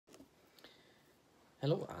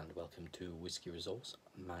Hello and welcome to Whiskey Resource.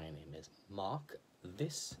 My name is Mark.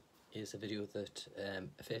 This is a video that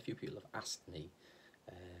a fair few people have asked me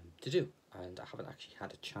to do, and I haven't actually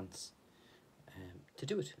had a chance to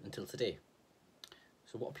do it until today.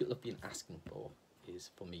 So what people have been asking for is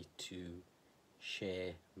for me to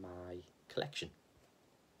share my collection.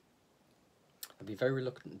 I'd be very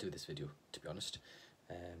reluctant to do this video, to be honest.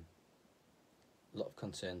 A lot of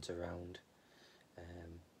concerns around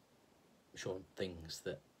showing things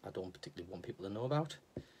that I don't particularly want people to know about.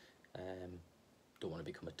 Don't want to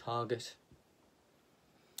become a target,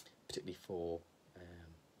 particularly for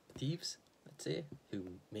thieves, let's say,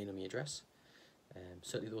 who may know my address.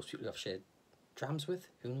 Certainly those people who I've shared drams with,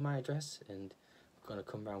 who know my address and are going to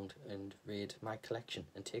come round and raid my collection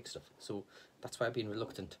and take stuff. So that's why I've been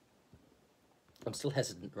reluctant. I'm still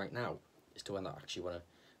hesitant right now as to when I actually want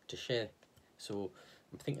to share. So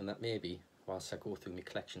I'm thinking that maybe whilst I go through my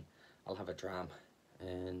collection, I'll have a dram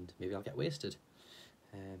and maybe I'll get wasted.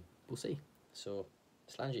 We'll see. So,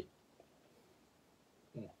 slangy.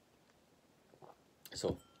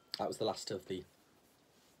 So, that was the last of the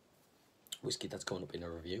whiskey that's coming up in a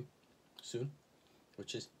review soon,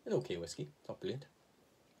 which is an okay whiskey, not brilliant.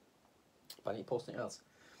 But I need to pour something else.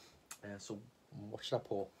 So, what should I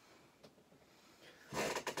pour?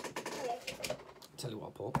 Tell you what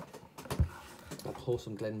I'll pour. I'll pour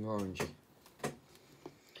some Glenmorangie.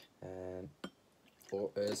 Or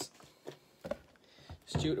as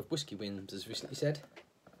Stewart of Whiskey Wins has recently said,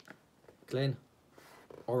 Glen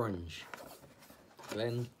Orange.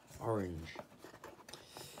 Glen Orange.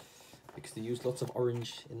 Because they use lots of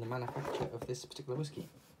orange in the manufacture of this particular whiskey.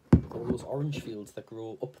 All those orange fields that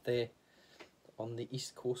grow up there on the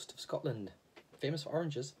east coast of Scotland. Famous for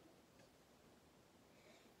oranges.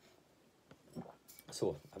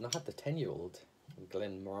 So, I've not had the 10-year-old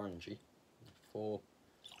Glenmorangie for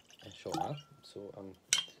a short while, so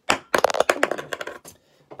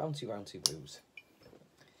bouncy booze.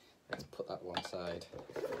 Let's put that one side.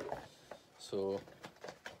 So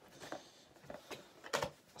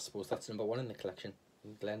I suppose that's number one in the collection,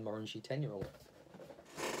 Glenmorangie 10-year-old.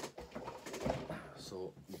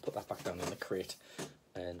 So we'll put that back down in the crate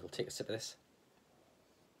and we'll take a sip of this.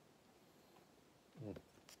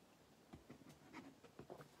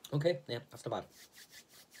 Okay, yeah, that's not bad.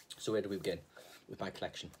 So where do we begin with my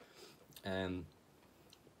collection?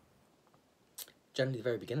 Generally the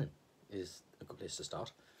very beginning is a good place to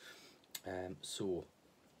start. So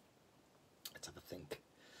let's have a think.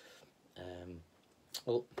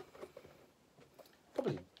 Well,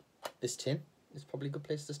 probably this tin is probably a good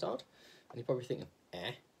place to start. And you're probably thinking,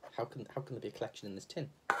 how can there be a collection in this tin?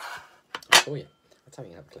 I'll show you. That's how you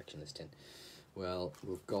can have a collection in this tin. Well,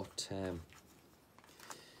 we've got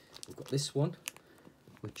this one,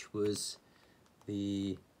 which was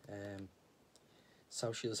the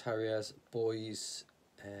South Shields Harriers Boys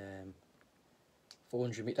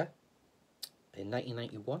 400 metre in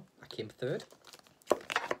 1991. I came third.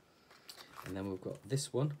 And then we've got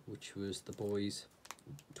this one, which was the Boys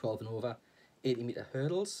 12 and over 80 metre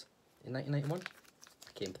hurdles in 1991.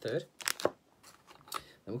 I came third.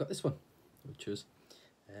 Then we've got this one, which was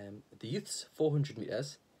the Youths 400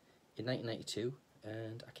 metres in 1992,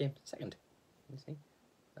 and I came second. You see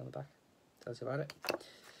down the back, tells you about it.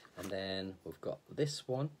 And then we've got this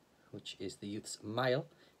one, which is the Youth's Mile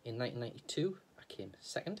in 1992. I came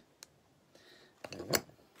second. There we go.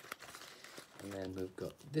 And then we've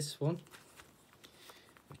got this one,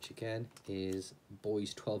 which again is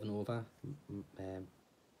Boys 12 and over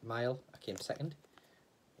mile. I came second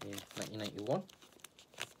in 1991.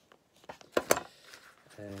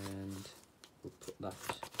 And we'll put that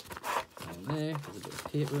down there. There's a bit of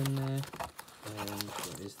paper in there. And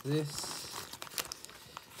what is this?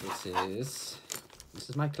 This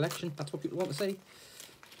is my collection. That's what people want to see.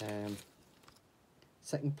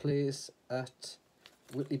 Second place at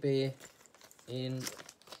Whitley Bay in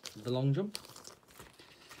the long jump.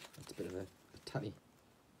 That's a bit of a tatty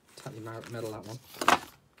medal, that one.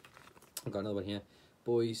 I've got another one here.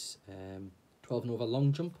 Boys 12 and over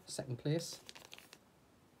long jump, second place.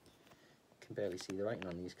 Can barely see the writing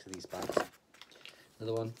on these because of these bags.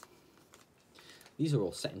 Another one. These are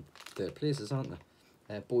all set in third places, aren't they?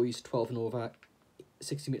 Boys 12 and over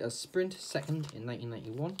 60 metres sprint, second in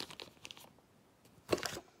 1991.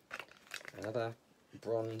 Another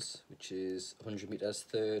bronze, which is 100 metres,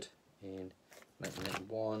 third in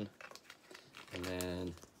 1991. And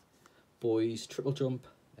then boys triple jump,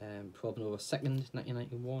 12 and over second,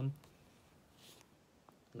 1991.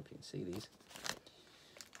 I don't know if you can see these.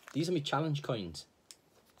 These are my challenge coins.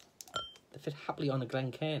 They fit happily on a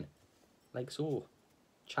Glencairn, like so.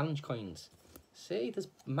 Challenge coins. See, there's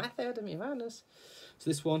method in me madness. So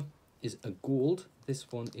this one is a gold.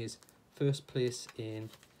 This one is first place in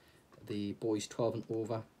the boys 12 and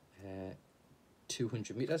over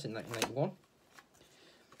 200 metres in 1991.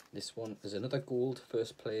 This one is another gold,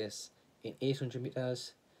 first place in 800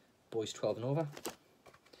 metres, boys 12 and over.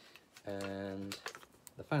 And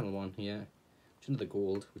the final one here, which is another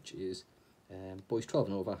gold, which is boys 12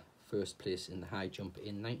 and over, first place in the high jump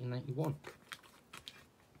in 1991.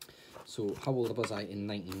 So how old was I in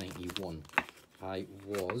 1991? I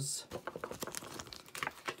was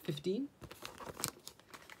 15.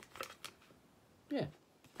 Yeah,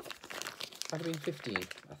 I'd have been 15,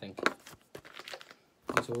 I think.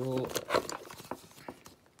 These are all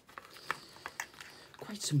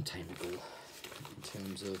quite some time ago in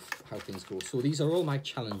terms of how things go. So these are all my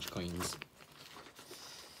challenge coins.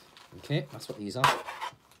 Okay, that's what these are.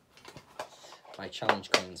 My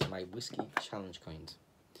challenge coins, my whiskey challenge coins.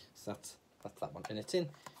 So that's that one. And it's in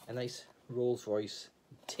a nice Rolls Royce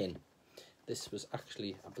tin. This was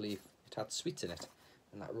actually, I believe, it had sweets in it.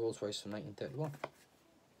 And that Rolls Royce from 1931.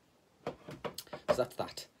 So that's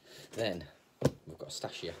that. Then we've got a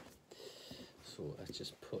stash here. So let's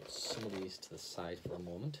just put some of these to the side for a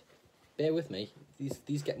moment. Bear with me.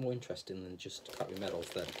 These get more interesting than just crappy medals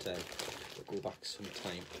that go back some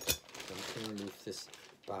time. So I'm going to remove this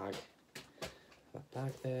bag. That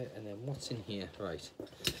bag there, and then what's in here? Right.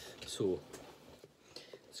 So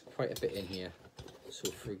there's quite a bit in here.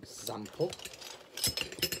 So for example,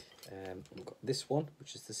 we've got this one,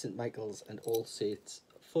 which is the St Michael's and All Saints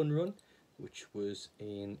Fun Run, which was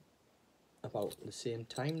in about the same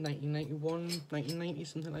time, 1991, 1990,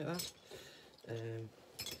 something like that.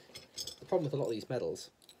 The problem with a lot of these medals,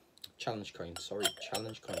 challenge coins, they're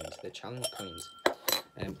challenge coins,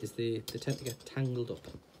 is they tend to get tangled up.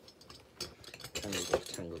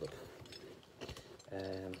 Tangled up.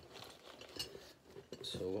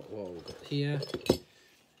 So what we've got here,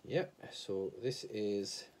 yep, so this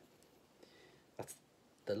is, that's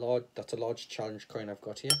a large challenge coin I've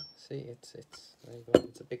got here. See, it's there you go,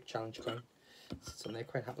 it's a big challenge coin. It sits on there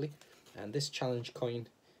quite happily. And this challenge coin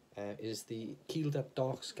is the Kielder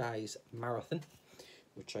Dark Skies Marathon,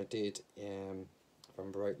 which I did, if I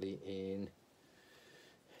remember rightly, in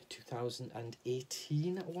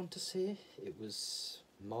 2018, I want to say. It was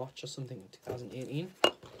March or something in 2018.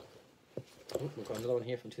 Oh, we've got another one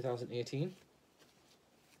here from 2018,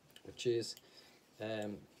 which is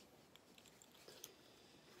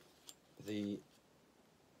the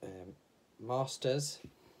Masters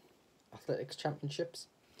Athletics Championships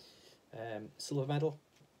silver medal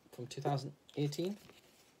from 2018.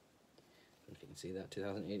 If you can see that,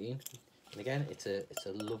 2018. And again, it's a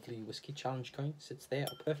lovely whiskey challenge coin. Sits there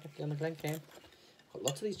perfectly on the Glencairn. Got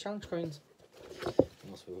lots of these challenge coins. What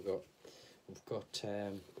else have we got? We've got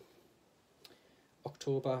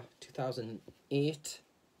October 2008.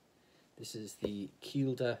 This is the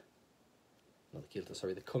Kielder, not the Kielder,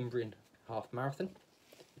 sorry, the Cumbrian Half Marathon,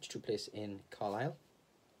 which took place in Carlisle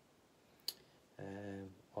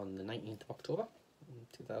on the 19th of October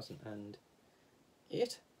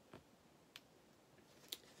 2008.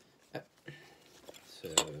 So,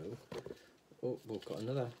 oh, we've got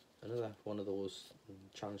another one of those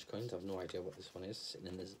challenge coins. I have no idea what this one is, sitting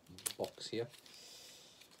in this box here.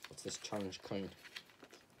 What's this challenge coin?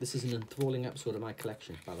 This is an enthralling episode of my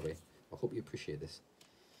collection, by the way. I hope you appreciate this.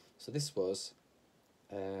 So this was,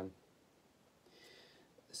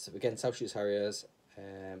 so again, South Shields Harriers,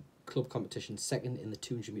 club competition, second in the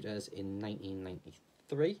 200 metres in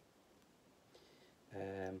 1993.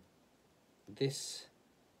 This,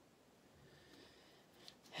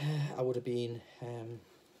 I would have been,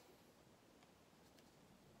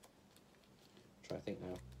 trying to think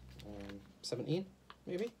now, 17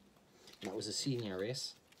 maybe. And that was a senior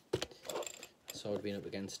race, so I would have been up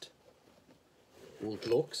against old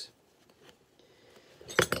blokes.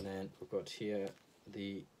 And then we've got here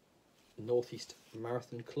the Northeast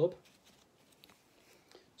Marathon Club.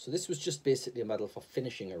 So this was just basically a medal for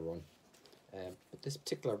finishing a run, but this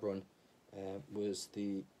particular run was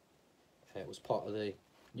part of the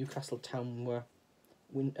Newcastle Town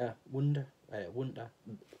Winter Wonder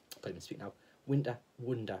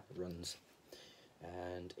runs,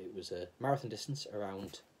 and it was a marathon distance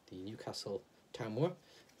around the Newcastle Town Moor,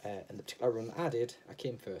 and the particular run I did, I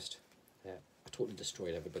came first. I totally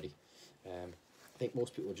destroyed everybody. I think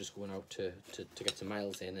most people were just going out to get some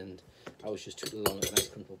miles in, and I was just tooting along at a nice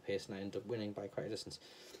comfortable pace, and I ended up winning by quite a distance.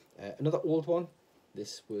 Another old one,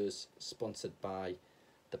 this was sponsored by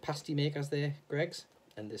the pasty makers there, Greg's,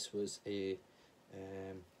 and this was a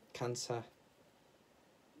cancer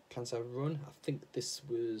run. I think this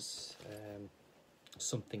was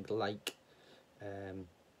something like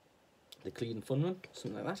the Clean Fun Run,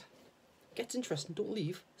 something like that. Gets interesting, don't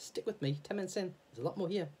leave, stick with me, 10 minutes in, there's a lot more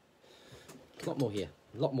here. A lot more here,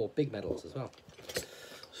 a lot more big medals as well.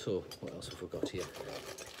 So, what else have we got here?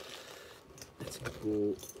 Let's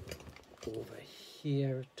go over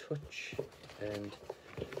here a touch, and,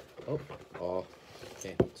 oh,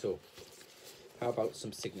 okay, so, how about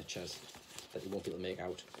some signatures that you won't be able to make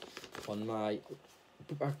out? On my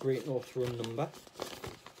Great North Run number,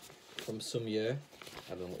 from some year,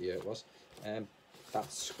 I don't know what year it was, that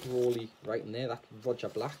scrolly right in there, that Roger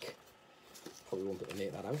Black, probably won't be able to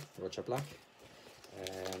make that out, Roger Black,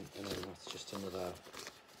 and then that's just another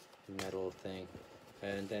medal thing,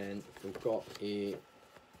 and then we've got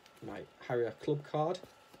my Harrier Club card,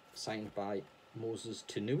 signed by Moses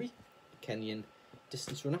Tunui, Kenyan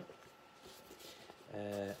distance runner,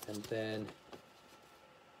 and then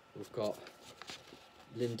we've got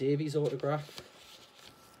Lynn Davies' autograph,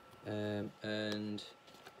 and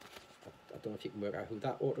I don't know if you can work out who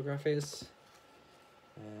that autograph is.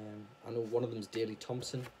 I know one of them's Daley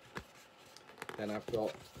Thompson. Then I've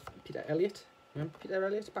got Peter Elliott. Remember Peter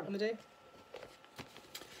Elliott back in the day?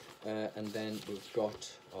 And then we've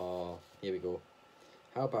got, here we go.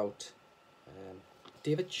 How about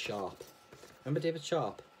David Sharp? Remember David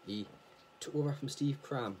Sharp? He took over from Steve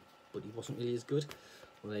Cram, but he wasn't really as good.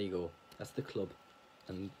 Well, there you go. That's the club.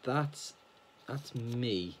 And that's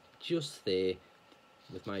me just there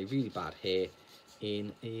with my really bad hair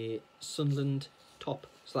in a Sunderland top.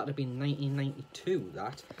 So that'd have been 1992,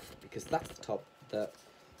 that, because that's the top that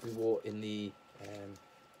we wore in the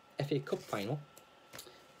FA Cup final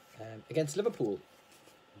against Liverpool,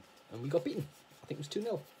 and we got beaten. I think it was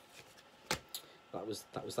 2-0. That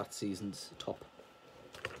was that season's top.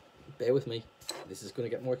 Bear with me, this is going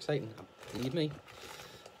to get more exciting, believe me.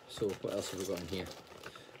 So what else have we got in here?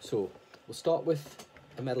 So we'll start with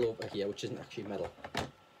a medal over here, which isn't actually a medal.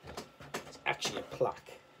 It's actually a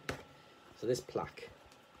plaque. So this plaque,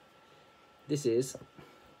 this is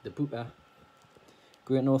the Booter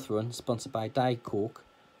Great North Run, sponsored by Diet Coke,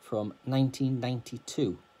 from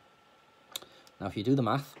 1992. Now if you do the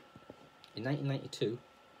math, in 1992,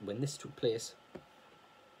 when this took place,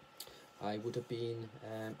 I would have been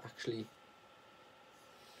actually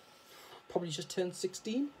probably just turned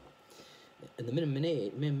 16. And the minimum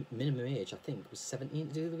age, I think, was 17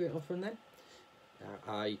 to do the Great North Run then.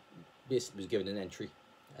 I basically was given an entry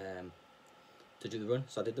to do the run,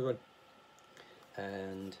 so I did the run.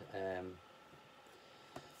 And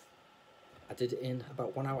I did it in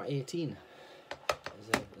about 1 hour 18 as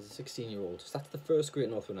a 16-year-old. So that's the first Great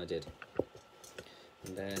North Run I did.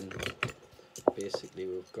 And then basically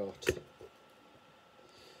we've got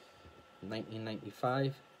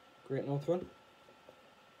 1995 Great North Run.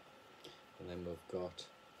 And then we've got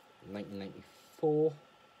 1994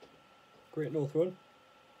 Great North Run.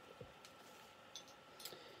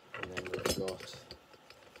 And then we've got,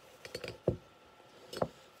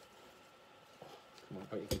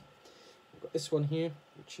 we've got this one here,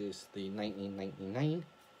 which is the 1999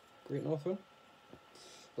 Great North Run.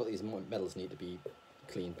 Well, these medals need to be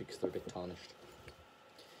cleaned because they're a bit tarnished.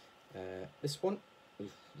 This one is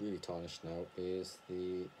really tarnished now, is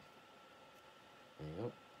the, there you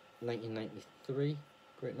go, 1993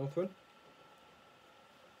 Great North Run.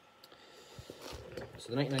 So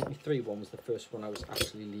the 1993 one was the first one I was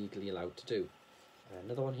actually legally allowed to do.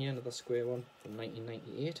 Another one here, another square one from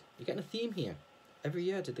 1998. You're getting a theme here. Every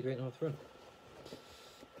year I did the Great North Run.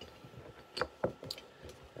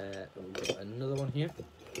 We've got another one here,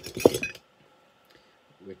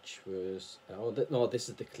 which was, no, this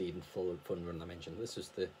is the Clean Fun Run I mentioned. This was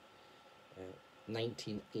the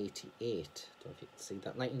 1988, don't know if you can see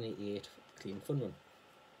that, 1988 Clean Fun Run.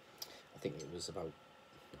 I think it was about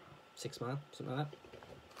 6 miles, something like that.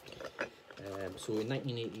 So in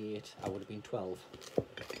 1988 I would have been 12.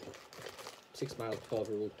 6 miles,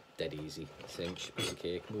 12-year-old, dead easy, cinch, piece of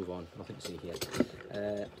cake, move on, nothing to see here.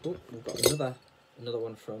 We've got another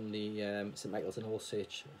one from the St Michael's in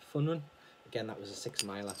Allsage Fun Run. Again, that was a 6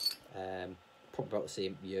 miler, probably about the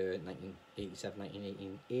same year, 1987,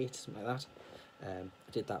 1988, something like that.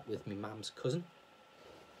 I did that with my mum's cousin.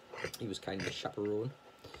 He was kind of a chaperone.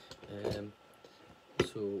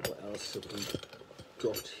 So what else have we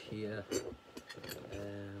got here?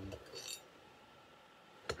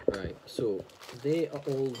 Right, so they are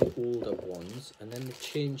all the older ones, and then they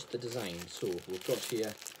changed the design. So we've got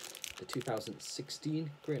here the 2016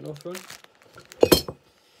 Great North Run.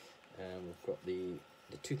 We've got the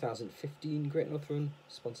 2015 Great North Run,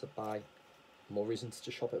 sponsored by More Reasons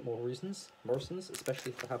to Shop at Morrison's,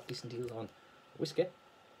 especially if they have decent deals on whiskey.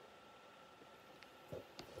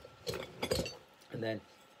 And then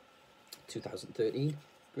 2013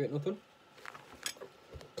 Great Northern.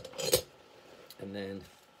 And then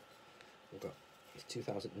we've got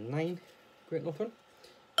 2009 Great Northern.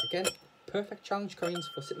 Again, perfect challenge coins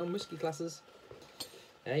for sitting on whiskey glasses.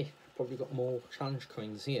 Hey, probably got more challenge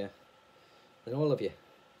coins here than all of you.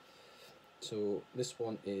 So this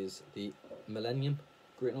one is the Millennium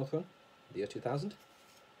Great Northern, the year 2000.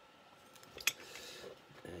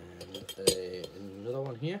 And another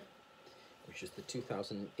one here, which is the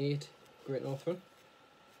 2008 Great Northern.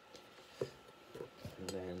 And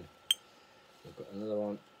then we've got another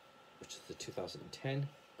one, which is the 2010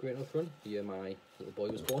 Great Northern, the year my little boy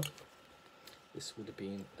was born. This would have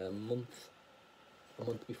been a month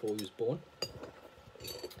before he was born.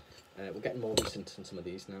 We're getting more recent in some of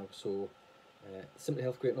these now. So Simply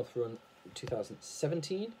Health Great Northern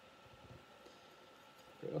 2017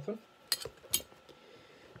 Great Northern.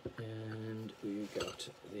 And we got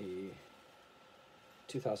the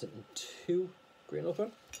 2002 Great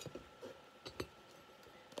Northern.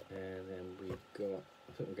 And then we've got,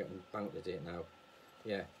 I think we're getting bang up to date now.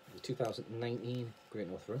 Yeah, the 2019 Great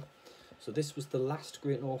North Run. So this was the last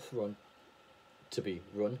Great North Run to be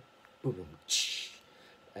run,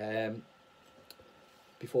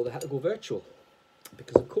 before they had to go virtual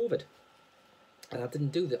because of COVID. And I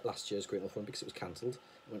didn't do that last year's Great North Run because it was cancelled.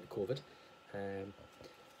 It went to COVID.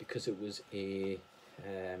 Because it was a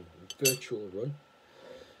virtual run.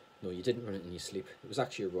 No, you didn't run it in your sleep. It was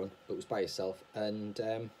actually a run, but it was by yourself. And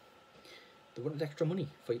they wanted extra money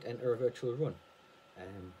for you to enter a virtual run.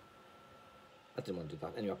 I didn't want to do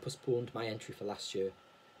that. Anyway, I postponed my entry for last year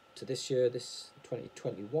to this year, this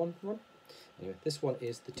 2021 run. Anyway, this one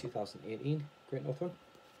is the 2018 Great North Run.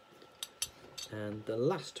 And the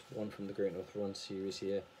last one from the Great North Run series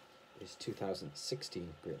here is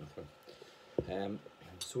 2016 Great North Run.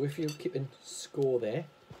 So if you're keeping score there,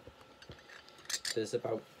 there's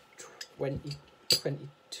about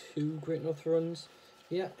 22 Great North Runs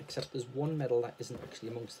here, except there's one medal that isn't actually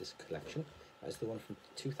amongst this collection. That is the one from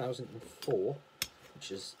 2004,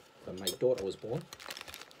 which is when my daughter was born.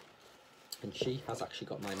 And she has actually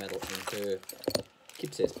got my medal in her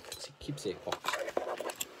keepsake box.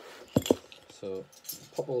 So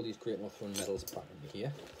pop all these Great North Run medals back into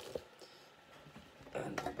here.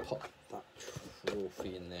 And pop that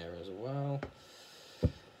trophy in there as well.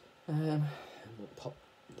 And we'll pop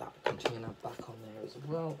that container back on there as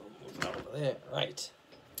well. Over there, right.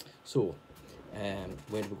 So,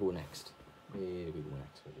 where do we go next? Where do we go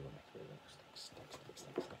next?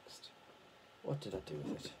 Next. What did I do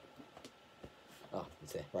with it? Ah,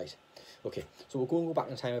 it's there, right. Okay, so we're going to go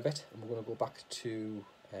back in time a bit, and we're going to go back to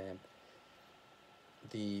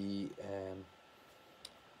the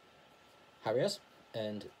Harriers,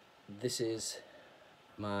 and this is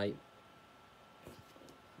my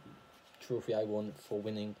trophy I won for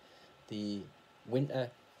winning the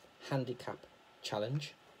Winter Handicap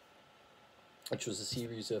Challenge, which was a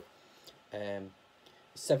series of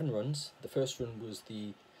 7 runs. The first run was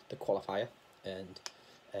the qualifier, and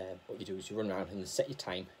what you do is you run around and set your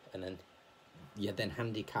time, and then you're then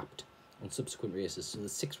handicapped on subsequent races. So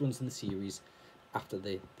there's 6 runs in the series after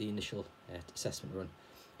the initial assessment run,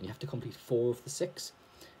 and you have to complete 4 of the 6.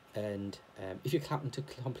 And if you happen to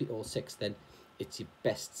complete all 6, then it's your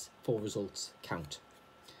best 4 results count.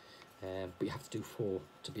 But you have to do 4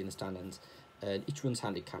 to be in the standings. And each run's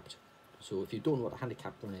handicapped. So if you don't know what a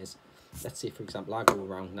handicap run is, let's say for example I go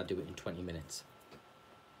around and I do it in 20 minutes.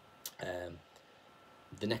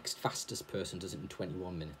 The next fastest person does it in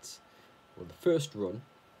 21 minutes. Well, the first run,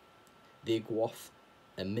 they go off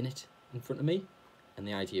a minute in front of me, and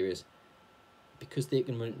the idea is, because they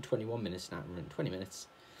can run it in 21 minutes and I can run it in 20 minutes,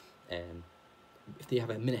 if they have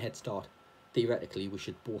a minute head start, theoretically we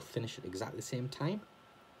should both finish at exactly the same time.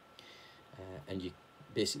 And you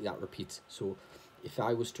basically that repeats. So if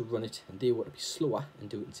I was to run it and they were to be slower and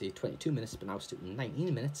do it in say 22 minutes, but I was to do it in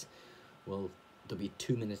 19 minutes, well, there'll be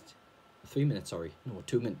 2 minute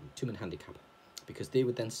handicap, because they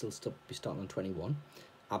would then still be starting on 21.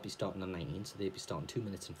 I'll be starting on 19, so they'd be starting 2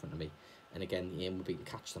 minutes in front of me, and again the aim would be to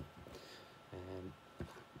catch them.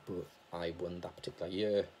 But I won that particular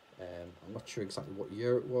year. I'm not sure exactly what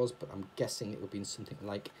year it was, but I'm guessing it would have been something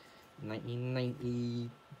like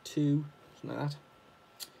 1992, something like that.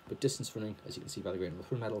 But distance running, as you can see by the Great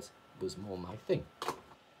North Run medals, was more my thing.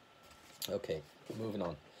 Okay, moving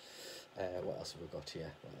on. What else have we got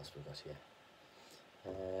here?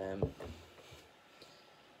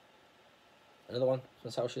 Another one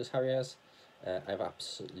from Southshire's Harriers. I have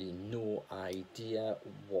absolutely no idea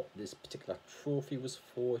what this particular trophy was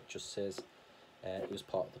for. It just says it was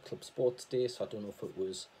part of the club sports day, so I don't know if it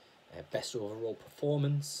was best overall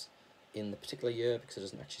performance, in the particular year because it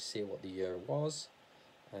doesn't actually say what the year was.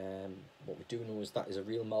 What we do know is that is a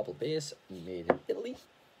real marble base made in Italy.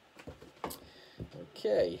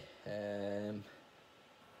 Okay,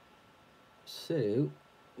 so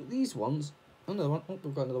these ones, another one, oh,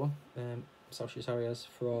 we've got another one, South Shields Harriers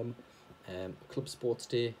from Club Sports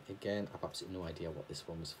Day. Again, I've absolutely no idea what this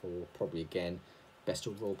one was for. Probably again, best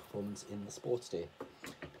overall performance in the Sports Day.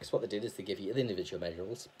 Because what they did is they give you the individual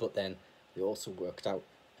measurables, but then they also worked out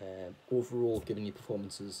overall, giving you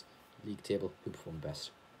performances, league table, who performed best.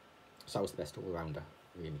 So I was the best all-rounder,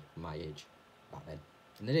 really, my age, back then,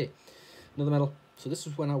 in the day. Another medal. So this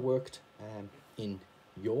was when I worked in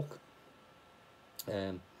York.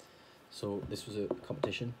 So this was a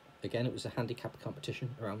competition. Again, it was a handicap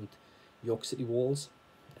competition around York City walls.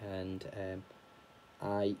 And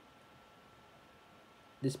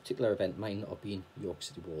this particular event might not have been York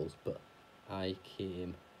City walls, but I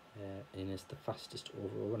came in as the fastest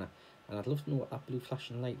overall runner. And I'd love to know what that blue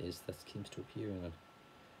flashing light is that seems to appear in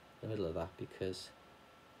the middle of that, because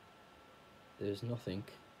there's nothing.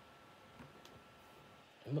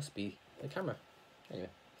 It must be the camera. Anyway,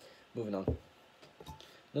 moving on.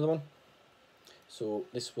 Another one. So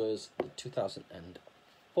this was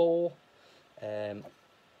 2004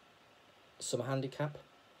 summer handicap.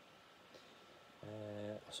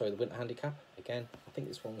 Sorry, the winter handicap. Again, I think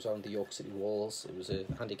this one was on the York City walls. It was a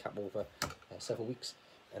handicap over several weeks.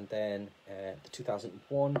 And then the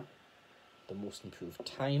 2001, the most improved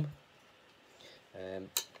time.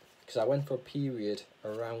 Because I went for a period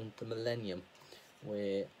around the millennium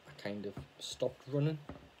where I kind of stopped running,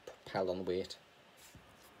 piled on the weight,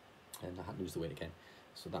 and I had to lose the weight again.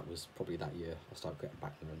 So that was probably that year I started getting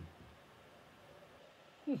back and running.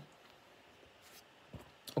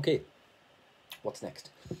 Okay, what's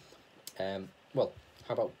next? Well,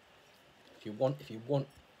 how about if you want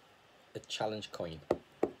a challenge coin?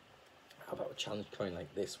 How about a challenge coin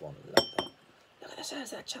like this one? Look at the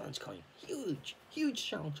size of that challenge coin. Huge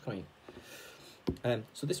challenge coin.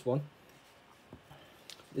 So this one,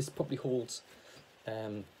 this probably holds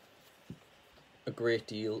a great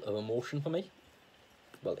deal of emotion for me.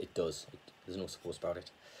 Well, it does. There's no suppose about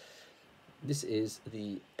it. This is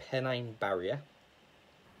the Pennine Barrier.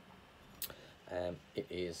 It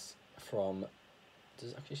is from,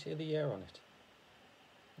 does it actually say the year on it?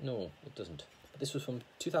 No, it doesn't. But this was from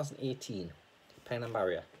 2018, Pennine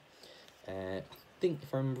Barrier. I think,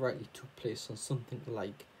 if I remember rightly, took place on something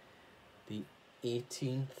like the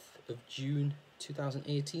 18th of June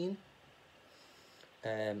 2018.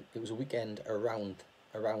 It was a weekend around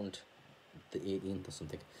the 18th or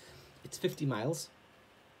something. It's 50 miles,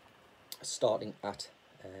 starting at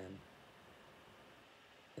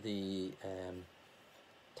the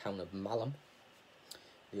town of Malham,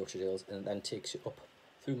 the Yorkshire Dales, and then takes you up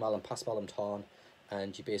through Malham, past Malham Tarn,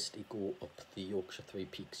 and you basically go up the Yorkshire Three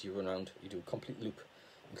Peaks. You run around, you do a complete loop,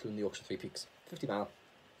 including the Yorkshire Three Peaks. 50 mile.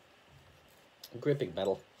 A great big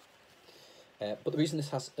medal. But the reason this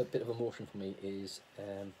has a bit of emotion for me is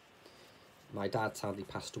my dad sadly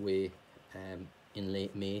passed away in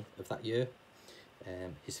late May of that year.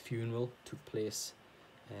 His funeral took place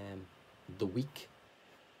the week,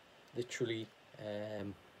 literally a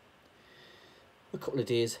couple of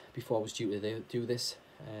days before I was due to do this,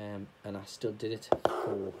 and I still did it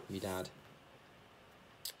for my dad.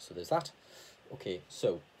 So there's that. Okay,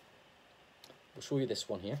 so we'll show you this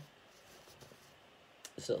one here.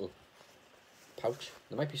 This little pouch.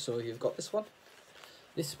 There might be some of you who've got this one.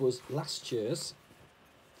 This was last year's.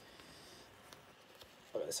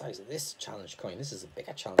 Look at the size of this challenge coin. This is a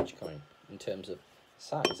bigger challenge coin in terms of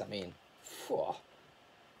size. I mean, phew,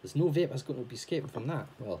 there's no vapours going to be escaping from that.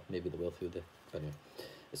 Well, maybe they will through the. Anyway,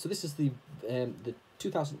 so this is the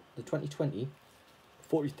 2020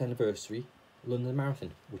 40th anniversary London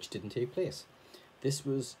Marathon, which didn't take place. This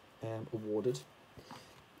was awarded,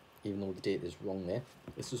 even though the date is wrong there.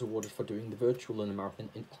 This was awarded for doing the virtual London Marathon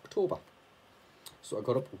in October. So I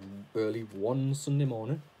got up early one Sunday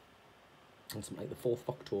morning, on something like the 4th of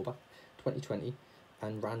October 2020,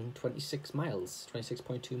 and ran 26 miles,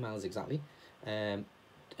 26.2 miles exactly, and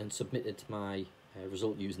submitted my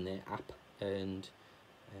result using their app, and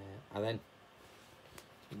I then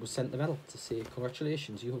was sent the medal to say,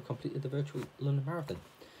 congratulations, you have completed the virtual London Marathon.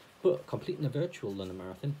 But completing a virtual London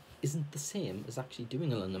Marathon isn't the same as actually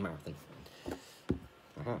doing a London Marathon.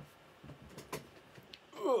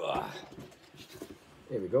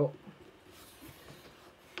 There we go.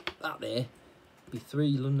 That there be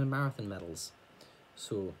 3 London Marathon medals.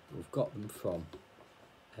 So we've got them from,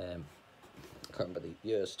 I can't remember the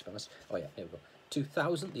years to be honest. Oh yeah, here we go.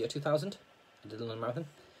 2000, the year 2000, I did a London Marathon.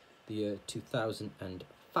 The year 2005,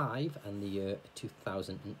 2005 and the year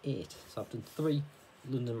 2008. So I've done 3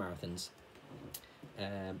 London marathons,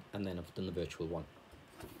 and then I've done the virtual one.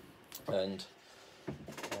 And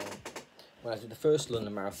when I did the first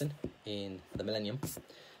London marathon in the Millennium,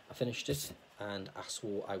 I finished it and I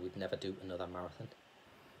swore I would never do another marathon.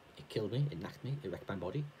 It killed me, it knacked me, it wrecked my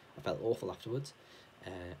body. I felt awful afterwards,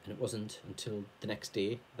 and it wasn't until the next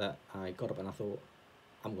day that I got up and I thought,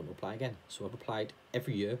 I'm going to apply again. So I've applied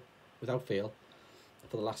every year without fail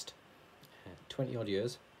for the last 20 odd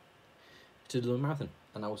years to the London Marathon,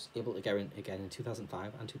 and I was able to get in again in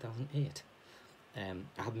 2005 and 2008. I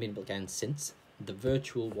haven't been able to get in since. The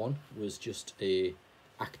virtual one was just a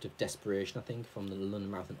act of desperation, I think, from the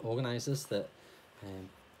London Marathon organisers, that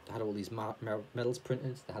they had all these medals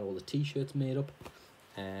printed, they had all the t-shirts made up,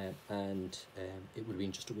 and it would have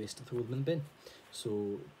been just a waste to throw them in the bin.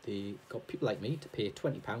 So they got people like me to pay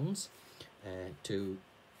 £20 to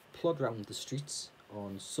plod around the streets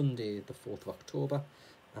on Sunday the 4th of October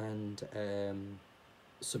and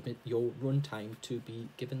submit your run time to be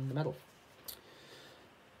given the medal.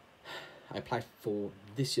 I applied for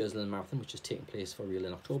this year's London Marathon, which is taking place for real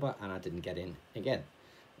in October, and I didn't get in again.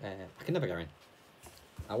 I can never get in.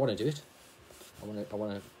 I want to do it. I want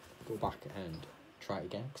to go back and try it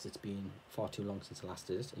again, because it's been far too long since I last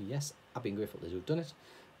did it. And yes, I've been grateful to have done it,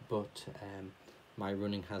 but my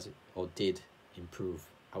running has, or did, improve.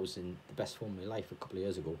 I was in the best form of my life a couple of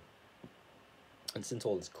years ago, and since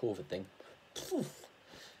all this COVID thing,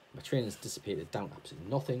 my training's dissipated down to absolutely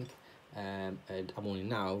nothing. And I'm only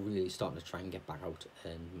now really starting to try and get back out,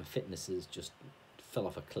 and my fitness has just fell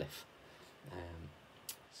off a cliff.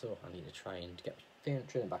 So I need to try and get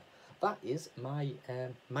training back. That is my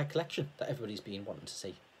my collection that everybody's been wanting to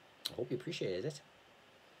see. I hope you appreciated it.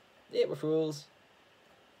 It was rules.